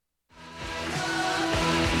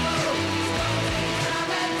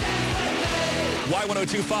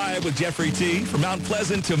102.5 with Jeffrey T. From Mount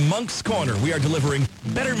Pleasant to Moncks Corner, we are delivering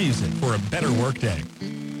better music for a better workday.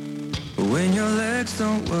 When your legs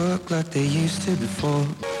don't work like they used to before. 102.5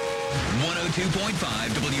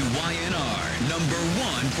 WYNR, number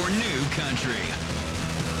one for new country.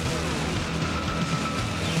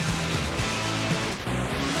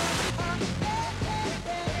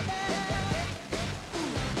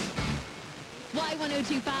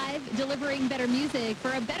 Y1025, delivering better music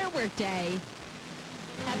for a better workday.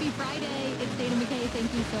 Happy Friday. It's Dana McKay.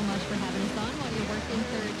 Thank you so much for having us on while you're working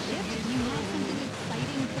third shift. You have something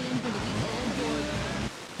exciting planned for the weekend?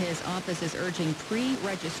 His office is urging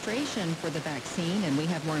pre-registration for the vaccine, and we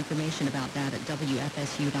have more information about that at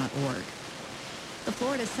WFSU.org. The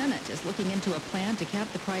Florida Senate is looking into a plan to cap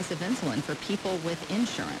the price of insulin for people with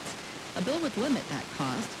insurance. A bill would limit that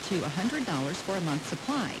cost to $100 for a month's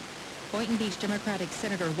supply. Boynton Beach Democratic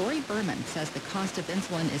Senator Lori Berman says the cost of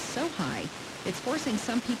insulin is so high, it's forcing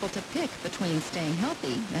some people to pick between staying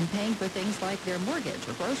healthy and paying for things like their mortgage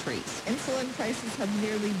or groceries. Insulin prices have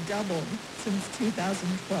nearly doubled since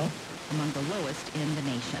 2012. Among the lowest in the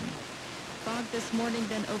nation. Fog this morning,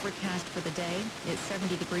 then overcast for the day. It's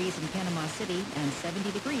 70 degrees in Panama City and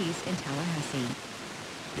 70 degrees in Tallahassee.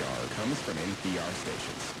 NPR comes from NPR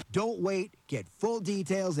stations. Don't wait. Get full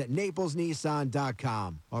details at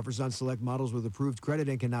NaplesNissan.com. Offers on select models with approved credit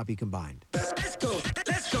and cannot be combined. Let's go.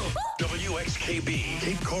 Let's go. WXKB,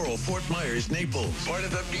 Cape Coral, Fort Myers, Naples. Part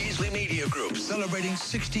of the Beasley Media Group, celebrating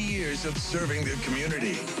 60 years of serving the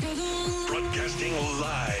community. Broadcasting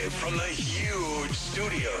live from the huge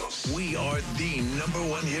studios. We are the number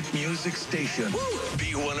one hit music station.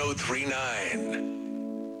 B1039.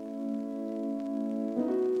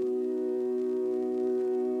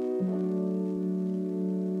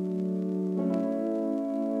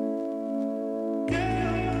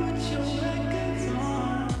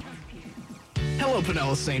 Hello,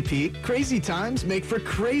 Pinellas St. Pete. Crazy times make for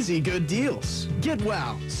crazy good deals. Get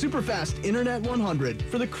WOW, super fast Internet 100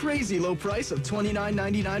 for the crazy low price of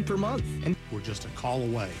 $29.99 per month. And we're just a call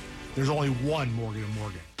away. There's only one Morgan &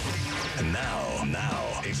 Morgan. And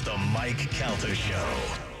now, it's the Mike Calta Show.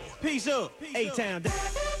 Peace up, A-Town.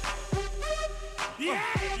 Yeah.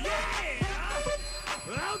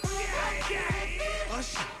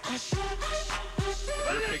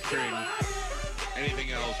 You're picturing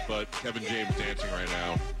anything else but Kevin James dancing right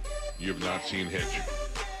now. You have not seen Hitch.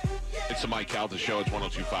 It's the Mike Calta Show. It's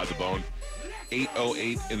 102.5 The Bone.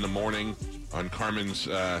 8:08 in the morning on Carmen's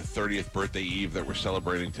 30th birthday eve that we're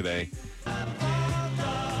celebrating today.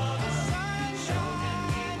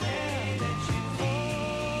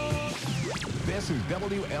 This is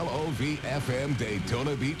WLOV-FM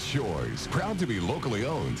Daytona Beach Shores. Proud to be locally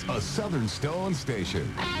owned, a Southern Stone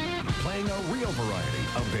station. Playing a real variety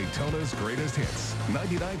of Daytona's greatest hits.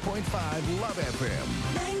 99.5 Love FM.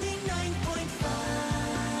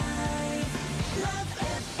 99.5 Love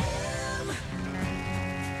FM.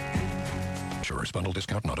 Shores bundle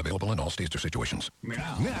discount not available in all states or situations.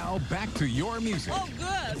 Now back to your music. Oh,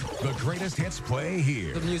 good. The greatest hits play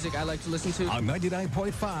here. The music I like to listen to. On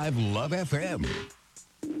 99.5 Love FM.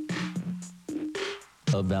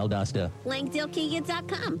 Of Valdosta.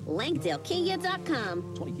 LangsdaleKia.com.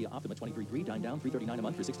 LangsdaleKia.com. 20 Kia Optima 23.3, time down, $339 a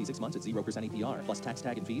month for 66 months at 0% APR. Plus tax,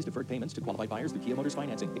 tag, and fees, deferred payments to qualified buyers through Kia Motors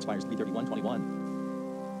financing. Expires 3/31/21.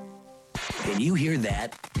 Can you hear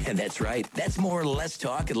that? And that's right. That's more less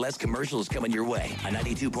talk and less commercials coming your way on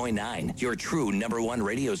 92.9, your true number one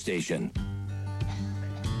radio station.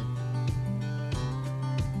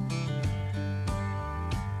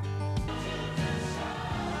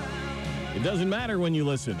 It doesn't matter when you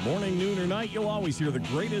listen. Morning, noon, or night, you'll always hear the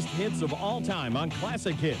greatest hits of all time on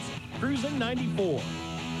Classic Hits. Cruising 94.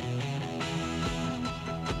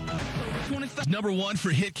 Number one for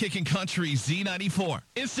hit kicking country, Z94.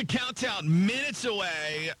 It's the countdown, minutes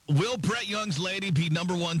away. Will Brett Young's Lady be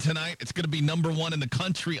number one tonight? It's going to be number one in the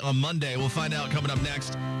country on Monday. We'll find out coming up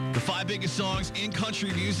next. The 5 biggest songs in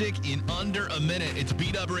country music in under a minute. It's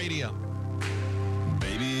Beat Up Radio.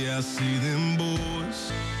 Baby, I see them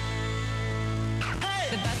boys.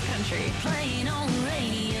 The best country. Playing on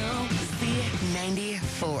radio.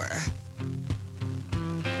 C94.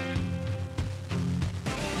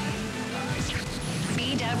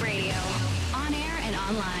 B-Dub Radio. On air and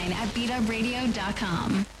online at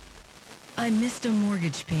bdubradio.com. I missed a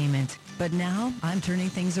mortgage payment, but now I'm turning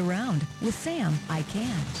things around. With Sam, I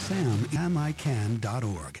can.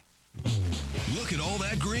 SamICan.org. Look at all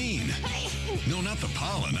that green. No, not the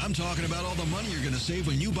pollen. I'm talking about all the money you're going to save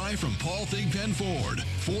when you buy from Paul Thigpen Ford.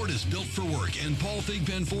 Ford is built for work, and Paul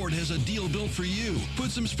Thigpen Ford has a deal built for you. Put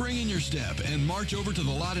some spring in your step and march over to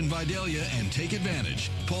the lot in Vidalia and take advantage.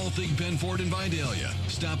 Paul Thigpen Ford in Vidalia.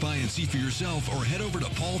 Stop by and see for yourself or head over to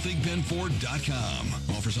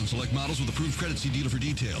paulthigpenford.com. Offers on select models with approved credit. See dealer for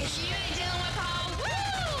details. You ain't dealing with Paul.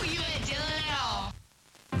 Woo! You ain't dealing at all.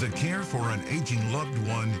 The care for an aging loved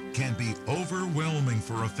one can be overwhelming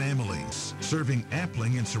for a family. Serving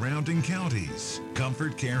Appling and surrounding counties.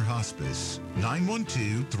 Comfort Care Hospice.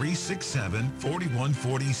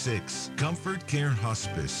 912-367-4146. Comfort Care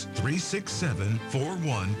Hospice.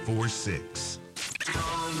 367-4146.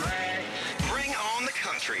 Bring on the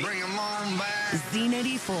country. Bring them on back.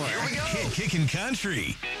 Z94. Here we go. Kid Kicking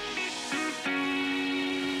Country.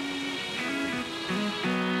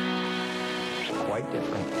 Quite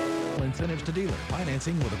different. Incentives to dealer.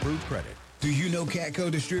 Financing with approved credit. Do you know Catco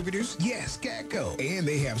Distributors? Yes, Catco. And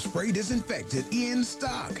they have spray disinfectant in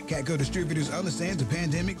stock. Catco Distributors understands the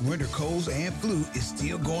pandemic, winter colds, and flu is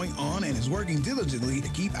still going on and is working diligently to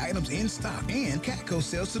keep items in stock. And Catco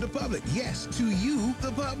sells to the public. Yes, to you,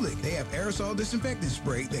 the public. They have aerosol disinfectant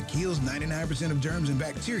spray that kills 99% of germs and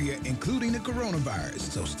bacteria, including the coronavirus.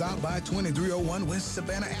 So stop by 2301 West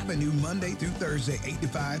Savannah Avenue Monday through Thursday, 8 to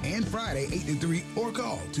 5, and Friday, 8 to 3, or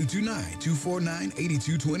call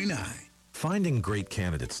 229-249-8229. Finding great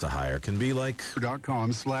candidates to hire can be like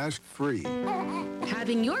 .com/free.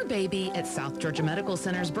 Having your baby at South Georgia Medical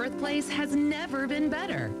Center's birthplace has never been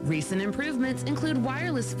better. Recent improvements include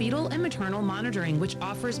wireless fetal and maternal monitoring, which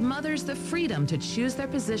offers mothers the freedom to choose their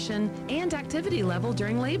position and activity level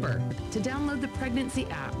during labor. To download the pregnancy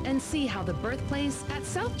app and see how the birthplace at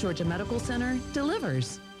South Georgia Medical Center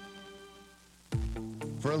delivers.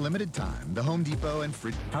 For a limited time, the Home Depot and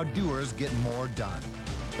how doers get more done.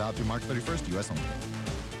 Valid through March 31st, U.S. only.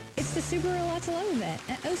 It's the Subaru Lot to Love event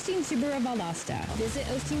at Osteen Subaru of Valdosta. Visit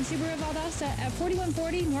Osteen Subaru of Valdosta at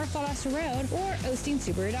 4140 North Valdosta Road or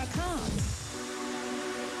OsteenSubaru.com.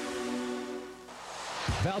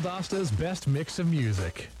 Valdosta's best mix of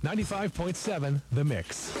music. 95.7 The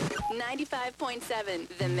Mix. 95.7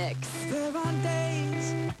 The Mix. There are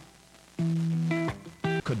days.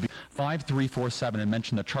 Could be 5347 and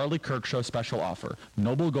mention the Charlie Kirk Show special offer.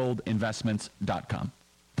 NobleGoldInvestments.com.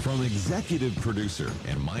 From executive producer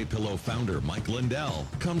and MyPillow founder Mike Lindell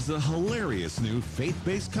comes the hilarious new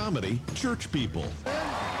faith-based comedy, Church People.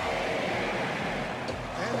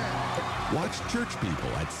 Watch Church People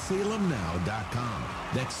at SalemNow.com.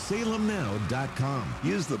 That's SalemNow.com.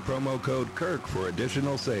 Use the promo code Kirk for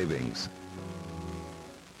additional savings.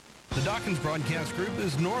 The Dawkins Broadcast Group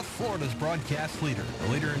is North Florida's broadcast leader.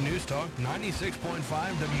 The leader in News Talk, 96.5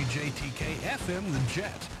 WJTK FM, The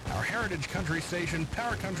Jet. Our heritage country station,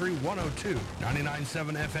 Power Country 102,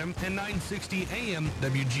 99.7 FM, and 960 AM,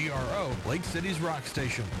 WGRO, Lake City's rock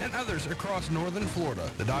station, and others across northern Florida.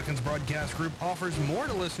 The Dawkins Broadcast Group offers more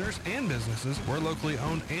to listeners and businesses. We're locally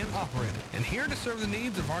owned and operated, and here to serve the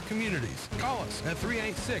needs of our communities. Call us at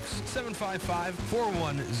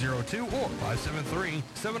 386-755-4102 or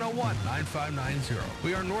 573-701-9590.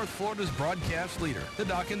 We are North Florida's broadcast leader, the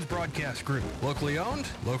Dawkins Broadcast Group. Locally owned,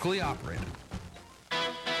 locally operated.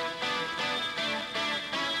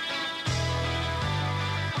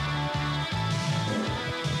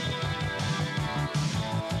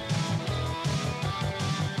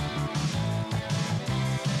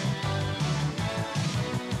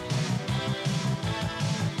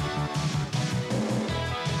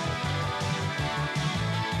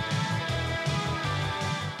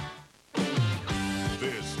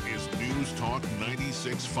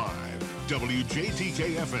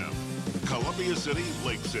 WJTK FM, Columbia City,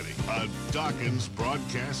 Lake City, a Dawkins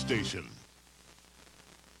broadcast station.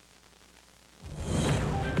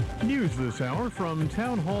 News this hour from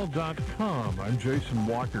townhall.com. I'm Jason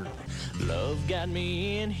Walker. Love got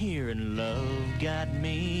me in here and love got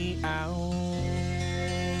me out.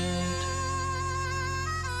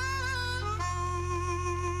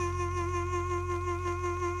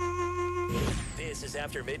 This is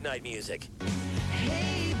After Midnight Music.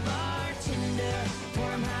 Hey bartender,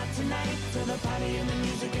 pour 'em hot tonight till the party and the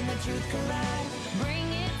music and the truth collide.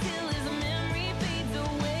 Bring it till his memory fades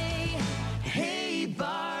away. Hey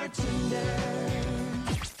bartender.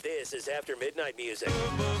 This is After Midnight Music.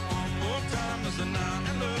 One more time as a night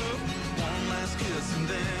and love. One last kiss and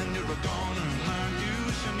then you're gone and learn you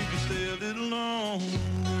wish you could stay a little longer.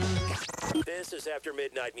 This is After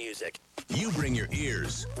Midnight Music. You bring your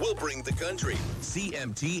ears, we'll bring the country.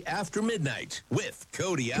 CMT After Midnight with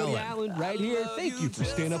Cody Allen. Cody Allen right here. Thank you for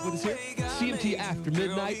staying up with us here. CMT After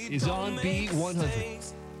Midnight is on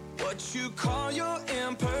B100. what you call your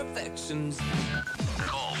imperfections.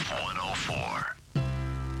 Golf 104.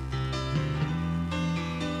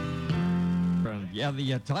 Yeah,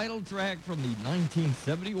 the title track from the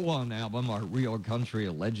 1971 album, our Real Country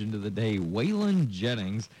Legend of the Day, Waylon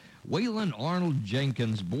Jennings. Waylon Arnold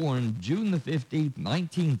Jenkins, born June the 15th,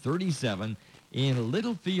 1937, in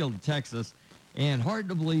Littlefield, Texas. And hard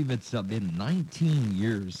to believe it's been 19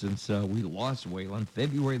 years since we lost Waylon.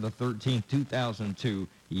 February the 13th, 2002,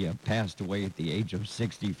 he passed away at the age of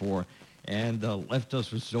 64 and left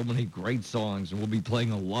us with so many great songs. And we'll be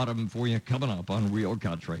playing a lot of them for you coming up on Real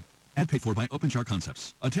Country. And paid for by OpenChart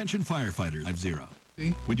Concepts. Attention firefighters, 5-0.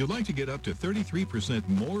 Would you like to get up to 33%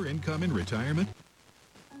 more income in retirement?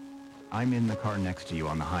 I'm in the car next to you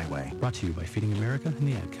on the highway. Brought to you by Feeding America and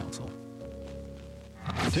the Ad Council.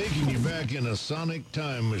 Taking you back in a sonic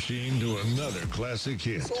time machine to another classic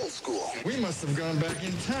hit. It's old school. We must have gone back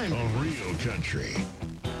in time. On Real Country.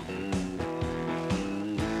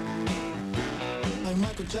 Like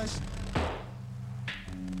Michael Jackson.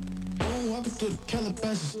 Welcome to the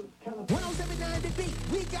Calabasas. 1079 The Beat,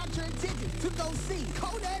 we got your attention to go see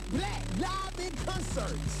Kodak Black live in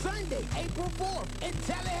concert Sunday, April 4th in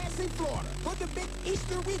Tallahassee, Florida for the big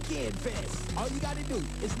Easter Weekend Fest. All you got to do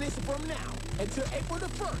is listen from now until April the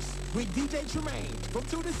 1st with DJ Tremaine from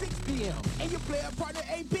 2 to 6 p.m. and your player partner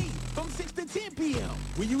AP from 6 to 10 p.m.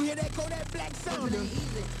 When you hear that Kodak Black sound,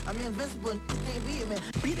 I'm invincible.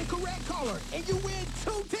 Be the correct caller and you win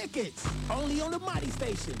 2 tickets. Only on the Mighty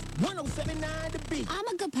Station, 1079 The Beat. I'm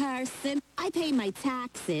a good person. I pay my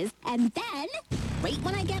taxes, and then, right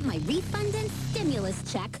when I get my refund and stimulus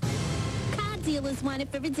check, car dealers want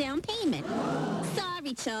it for a down payment.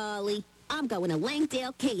 Sorry, Charlie. I'm going to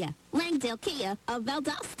Langdale Kia. Langdale Kia of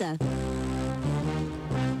Valdosta.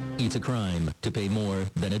 It's a crime to pay more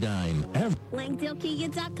than a dime.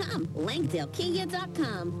 LangdaleKia.com.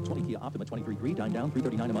 LangdaleKia.com. 20 Kia Optima 23.3, dime down,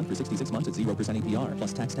 $339 a month for 66 months at 0% APR,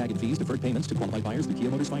 plus tax, tag, and fees, deferred payments to qualified buyers with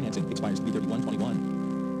Kia Motors financing. Expires 3/31/21.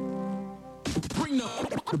 Bring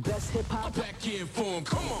the best hip-hop back in for him.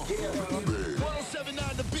 Come on. Yeah,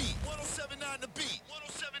 1079 The Beat. 1079 The Beat.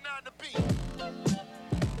 1079 The Beat.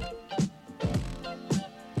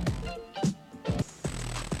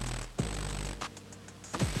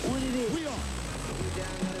 What it is? We are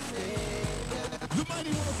the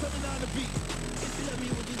mighty 1079 The Beat. If you love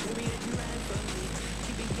me, would you tell me that you ride for me?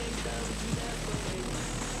 Keep it gangsta, would you die for me?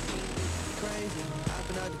 Crazy,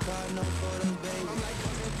 hopping out the car, no photo, baby. I'm like,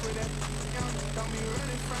 come in for that, don't be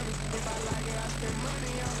running from me. If I like it, I spend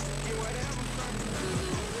money on it. Get whatever from me.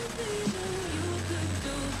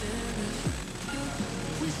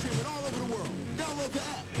 We streaming all over the world. Download the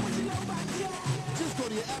app. What you know about that? Just go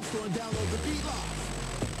to your app store and download the Beat Live.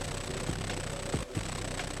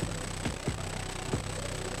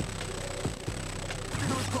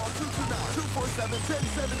 Call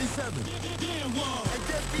 229-247-1077. And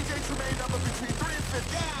get DJ Tremaine number between 3 and 50.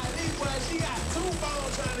 Yeah, these ones, she got 2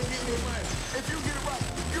 phones trying to get me money. If you get it right,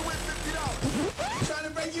 you win $50. Trying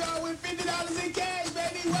to break you out with $50 in cash,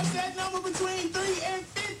 baby. What's that number between 3 and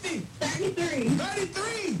 50? 33.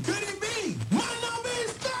 33. Could it be? My number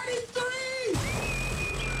is 33.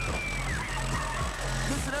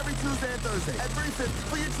 Listen every Tuesday and Thursday at 3:50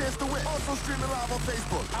 for your chance to win. Also streaming live on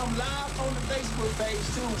Facebook. I'm live on the Facebook page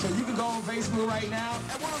too, so you can go on Facebook right now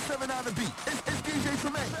at 1079 The Beat. It's DJ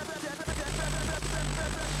Tremaine.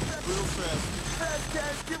 Real fast. Fast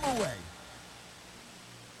cash giveaway.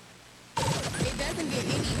 It doesn't get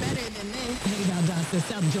any better than this. Hey, Valdosta,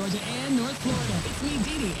 South Georgia, and North Florida. It's me,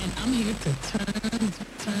 Dee Dee, and I'm here to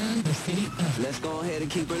turn the city up. Let's go ahead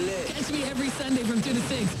and keep it lit. Catch me every Sunday from 2 to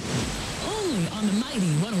 6. Only on the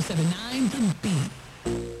mighty 1079 The Beat.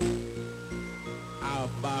 Our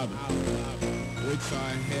Father, which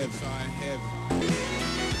art in heaven.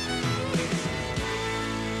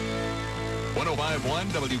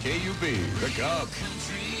 105.1 WKUB, The Cub.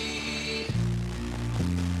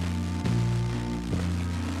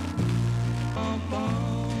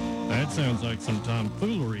 That sounds like some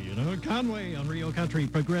tomfoolery, you know. Conway on Rio Country.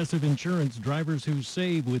 Progressive Insurance. Drivers who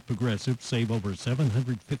save with Progressive save over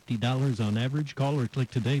 $750 on average. Call or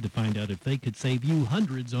click today to find out if they could save you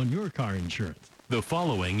hundreds on your car insurance. The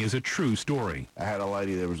following is a true story. I had a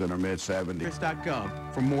lady that was in her mid-70s.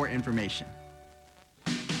 Chris.gov for more information.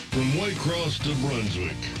 From White Cross to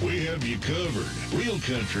Brunswick, we have you covered. Real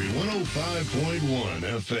Country 105.1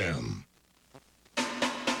 FM.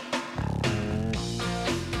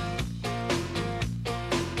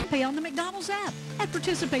 Pay on the McDonald's app at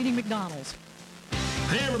participating McDonald's.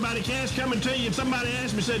 Hey, everybody, Cass coming to you. Somebody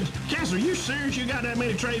asked me, said, Cass, are you serious you got that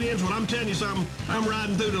many trade-ins? Well, I'm telling you something. I'm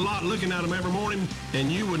riding through the lot looking at them every morning,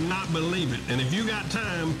 and you would not believe it. And if you got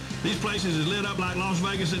time, these places is lit up like Las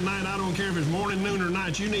Vegas at night. I don't care if it's morning, noon, or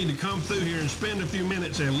night. You need to come through here and spend a few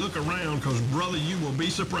minutes and look around, because, brother, you will be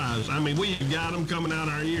surprised. I mean, we've got them coming out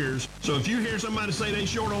our ears. So if you hear somebody say they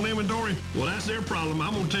short on inventory, well, that's their problem.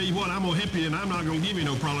 I'm going to tell you what, I'm going to hip you, and I'm not going to give you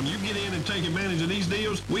no problem. You get in and take advantage of these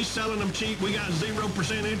deals. We selling them cheap. We got 0%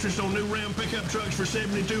 interest on new Ram pickup trucks for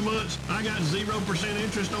 72 months. I got 0%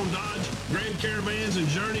 interest on Dodge Grand Caravans and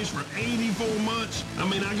Journeys for 84 months. I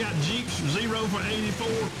mean, I got Jeeps 0 for 84,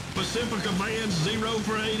 Pacifica Vans 0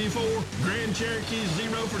 for 84, Grand Cherokees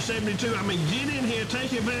 0 for 72. I mean, get in here,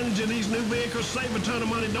 take advantage of these new vehicles, save a ton of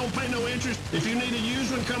money, don't pay no interest. If you need a used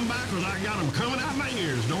one, come back, because I got them coming out my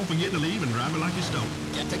ears. Don't forget to leave and drive it like you stole.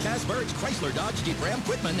 Get to Cass Birch, Chrysler, Dodge, Jeep, Ram,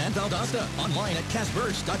 Quitman, and Valdosta. Online at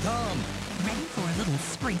CassBirch.com. Ready for a little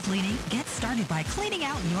spring cleaning? Get started by cleaning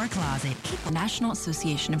out your closet. Keep the National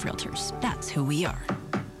Association of Realtors. That's who we are.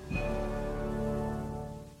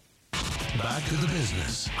 Back to the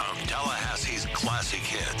business of Tallahassee's classic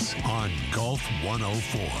hits on Gulf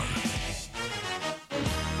 104.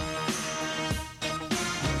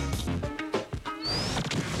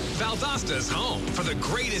 Valdosta's home for the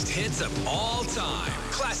greatest hits of all time.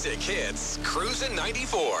 Classic hits, Cruisin'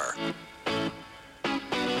 94.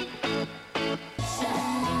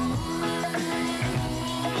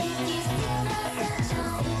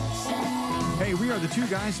 Hey, we are the Two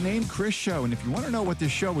Guys Named Chris show, and if you want to know what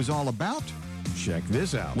this show is all about, check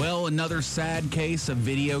this out. Well, another sad case of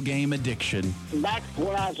video game addiction. Back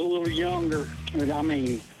when I was a little younger, I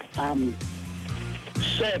mean, I'm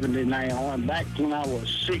 70 now, and back when I was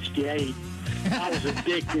 68, I was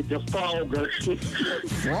addicted to Frogger.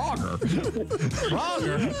 Frogger?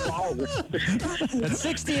 Frogger? Frogger. At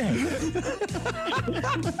 68.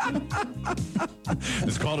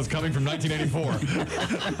 This call is coming from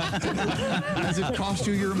 1984. Does it cost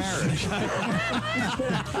you your marriage?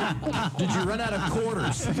 Did you run out of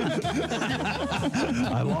quarters?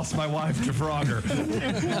 I lost my wife to Frogger.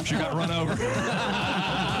 She got run over.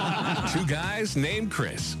 Two Guys Named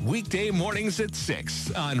Chris. Weekday mornings at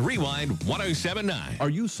 6 on Rewind 107.9. Are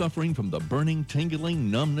you suffering from the burning, tingling,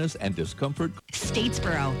 numbness, and discomfort?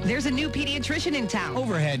 Statesboro. There's a new pediatrician in town.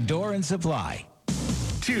 Overhead Door and Supply.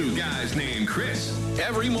 Two Guys Named Chris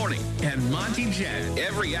every morning and Monty Jet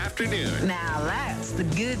every afternoon. Now that's the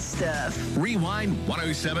good stuff. Rewind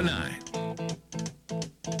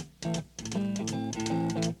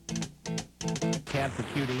 107.9. Cab for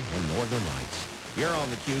Cutie and Northern Lights. You're on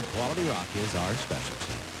the Cube. Quality rock is our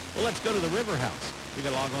specialty. Well, let's go to the River House. You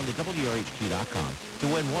can log on to WRHQ.com to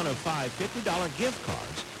win one of 5 $50 gift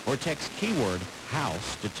cards or text keyword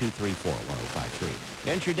house to 234-1053.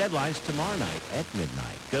 Enter your deadlines tomorrow night at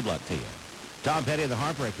midnight. Good luck to you. Tom Petty and the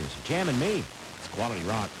Heartbreakers. Jam and me. It's Quality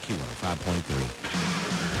Rock,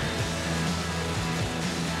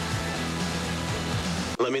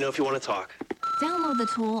 Q105.3. Let me know if you want to talk. Download the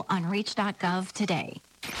tool on reach.gov today.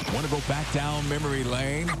 Want to go back down memory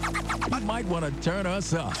lane? You might want to turn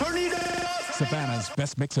us up. Turn it up! Savannah's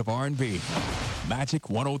best mix of R&B. Magic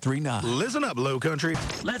 103.9. Listen up, Low Country.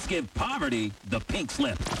 Let's give poverty the pink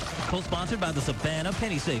slip. Co-sponsored by the Savannah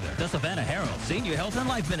Penny Saver, the Savannah Herald, Senior Health and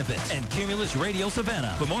Life Benefits, and Cumulus Radio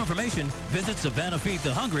Savannah. For more information, visit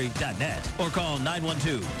SavannahFeedTheHungry.net or call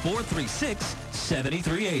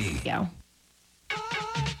 912-436-7380. Go.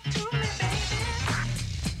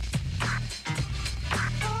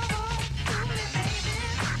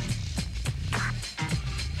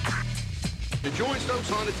 To join Stokes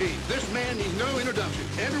Honda team, this man needs no introduction.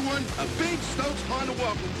 Everyone, a big Stokes Honda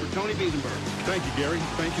welcome for Tony Biesenberg. Thank you, Gary.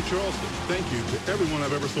 Thank you, Charleston. Thank you to everyone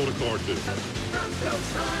I've ever sold a car to.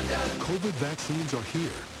 COVID vaccines are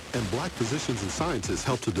here, and Black physicians and scientists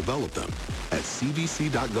help to develop them at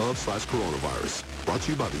cdc.gov/coronavirus. Brought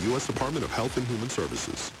to you by the U.S. Department of Health and Human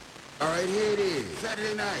Services. All right, here it is.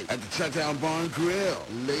 Saturday night at the Chucktown Barn Grill.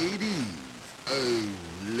 Ladies.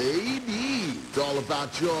 Ladies. It's all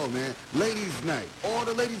about y'all, man. Ladies' night. All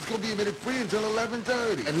the ladies gonna be admitted free until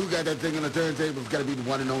 11:30. And who got that thing on the turntable? It's gotta be the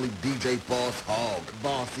one and only DJ Boss Hog.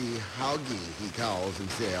 Bossy Hoggy, he calls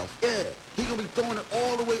himself. Yeah, he gonna be throwing it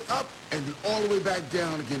all the way up and then all the way back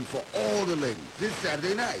down again for all the ladies. This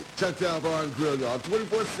Saturday night. Chucktown Barn Grill, y'all.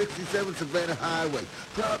 2467 Savannah Highway.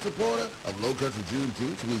 Proud supporter of Low Country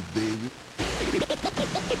Juneteenth week, baby.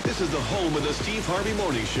 This is the home of the Steve Harvey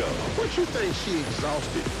Morning Show. What you think she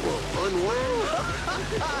exhausted from? Unwell?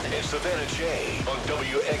 And Savannah J on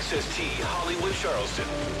WXST Hollywood, Charleston.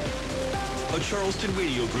 A Charleston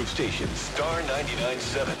Radio Group station, Star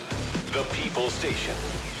 99.7, the People Station.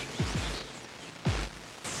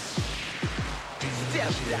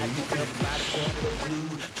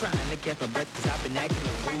 Trying to get my breath cause I've been acting a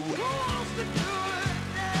fool.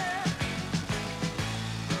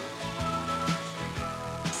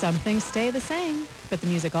 Some things stay the same, but the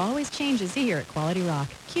music always changes here at Quality Rock,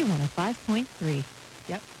 Q105.3.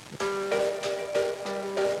 Yep.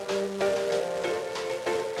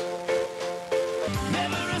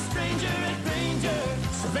 Never a stranger at Granger.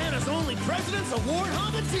 Savannah's only President's Award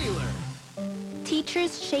Honda dealer.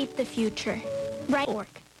 Teachers shape the future. Right.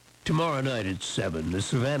 Tomorrow night at 7, the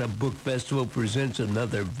Savannah Book Festival presents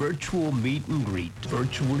another virtual meet and greet.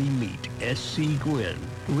 Virtually meet S.C. Gwynn,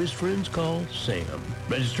 who his friends call Sam.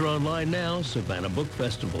 Register online now,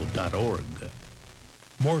 savannahbookfestival.org.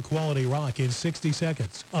 More Quality Rock in 60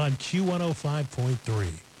 seconds on Q105.3.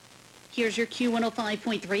 Here's your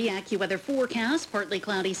Q105.3 AccuWeather forecast. Partly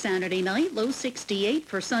cloudy Saturday night, low 68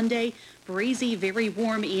 for Sunday. Breezy, very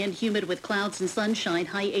warm and humid with clouds and sunshine,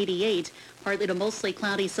 high 88. Partly to mostly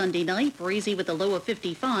cloudy Sunday night, breezy with a low of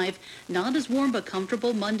 55. Not as warm but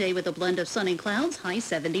comfortable Monday with a blend of sun and clouds, high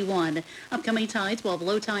 71. Upcoming tides, we'll have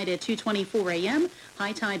low tide at 2:24 a.m.,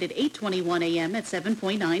 high tide at 8:21 a.m. at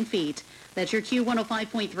 7.9 feet. That's your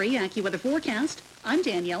Q105.3 AccuWeather forecast. I'm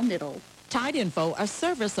Danielle Niddle. Tide Info, a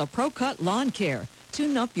service of ProCut Lawn Care.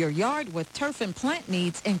 Tune up your yard with turf and plant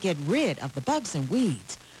needs and get rid of the bugs and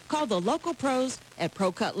weeds. Call the local pros at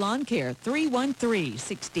ProCut Lawn Care,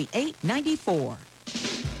 313-6894.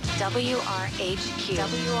 WRHQ.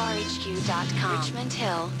 WRHQ.com. Richmond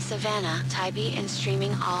Hill, Savannah, Tybee, and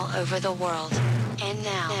streaming all over the world. And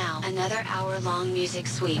now another hour-long music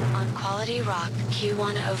sweep on Quality Rock,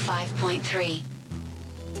 Q105.3.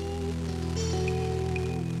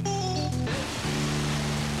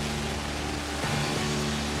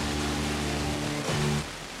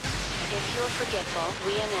 If you're forgetful,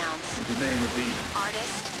 we announce the name of the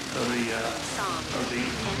artist, of the song, of the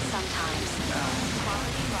and sometimes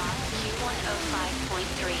Quality Rock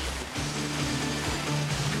Q105.3.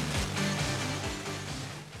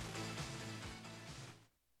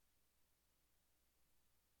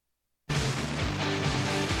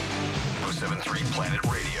 Planet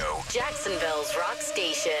Radio, Jacksonville's rock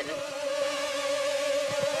station.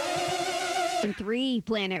 3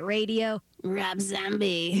 Planet Radio, Rob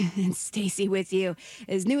Zombie and Stacy with you.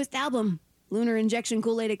 His newest album, Lunar Injection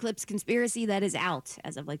Kool-Aid Eclipse Conspiracy, that is out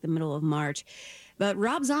as of like the middle of March. But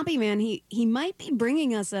Rob Zombie, man, he might be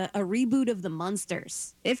bringing us a reboot of the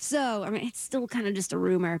Munsters. If so, I mean, it's still kind of just a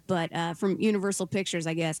rumor, but from Universal Pictures,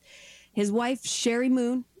 I guess. His wife, Sherry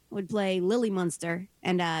Moon, would play Lily Munster,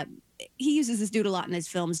 and he uses this dude a lot in his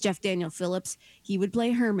films. Jeff Daniel Phillips, he would play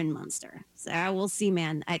Herman Munster. So we'll see,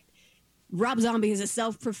 man. Rob Zombie is a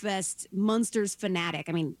self-professed Munsters fanatic.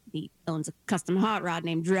 I mean, he owns a custom hot rod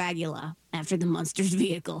named Dragula after the Munsters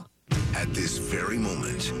vehicle. At this very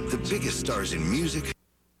moment, the biggest stars in music.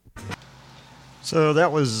 So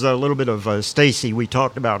that was a little bit of Stacy. We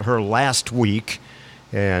talked about her last week,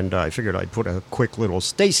 and I figured I'd put a quick little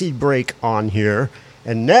Stacy break on here.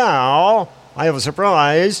 And now I have a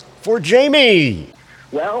surprise for Jamie.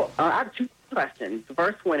 Well, I have two questions. The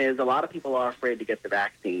first one is a lot of people are afraid to get the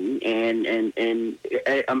vaccine, and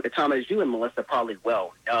Tom, as you and Melissa probably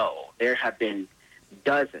well know, there have been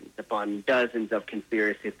dozens upon dozens of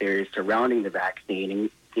conspiracy theories surrounding the vaccine,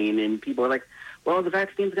 and people are like, well, the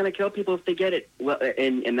vaccine's going to kill people if they get it, well,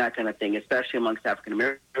 and that kind of thing, especially amongst African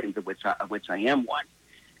Americans, of which I am one.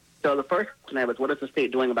 So the first question I have is, what is the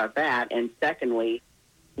state doing about that? And secondly,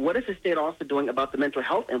 what is the state also doing about the mental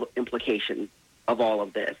health implications of all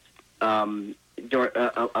of this? Through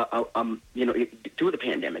the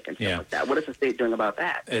pandemic and stuff like that. What is the state doing about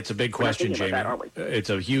that? It's a big question, Jamie. It's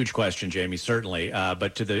a huge question, Jamie, certainly.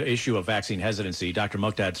 But to the issue of vaccine hesitancy, Dr.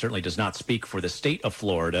 Muqdad certainly does not speak for the state of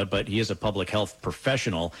Florida, but he is a public health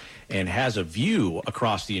professional and has a view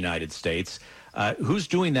across the United States. Who's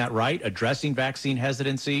doing that right, addressing vaccine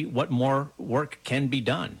hesitancy? What more work can be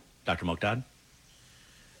done, Dr. Muqdad?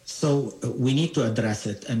 So we need to address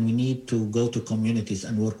it, and we need to go to communities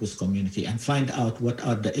and work with community and find out what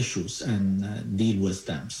are the issues and deal with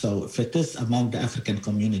them. So if it is among the African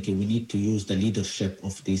community, we need to use the leadership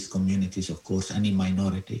of these communities, of course, any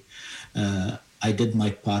minority. I did my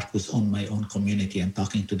part within my own community and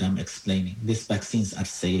talking to them, explaining these vaccines are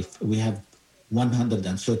safe. We have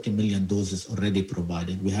 130 million doses already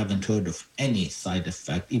provided. We haven't heard of any side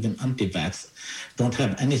effect. Even anti-vax don't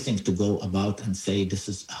have anything to go about and say this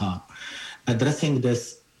is harm. Addressing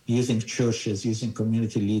this using churches, using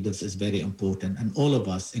community leaders is very important. And all of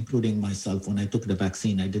us, including myself, when I took the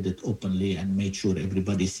vaccine, I did it openly and made sure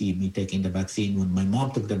everybody see me taking the vaccine. When my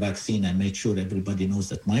mom took the vaccine, I made sure everybody knows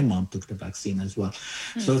that my mom took the vaccine as well.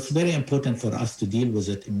 So it's very important for us to deal with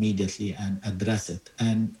it immediately and address it.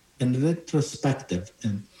 And in retrospective,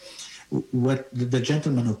 what the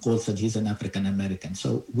gentleman who called said he's an African American.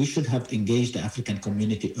 So we should have engaged the African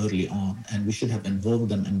community early on, and we should have involved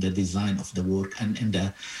them in the design of the work and in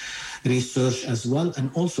the research as well,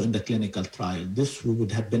 and also in the clinical trial. This we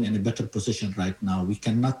would have been in a better position right now. We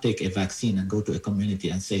cannot take a vaccine and go to a community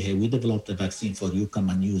and say, hey, we developed a vaccine for you, come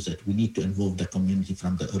and use it. We need to involve the community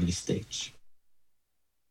from the early stage.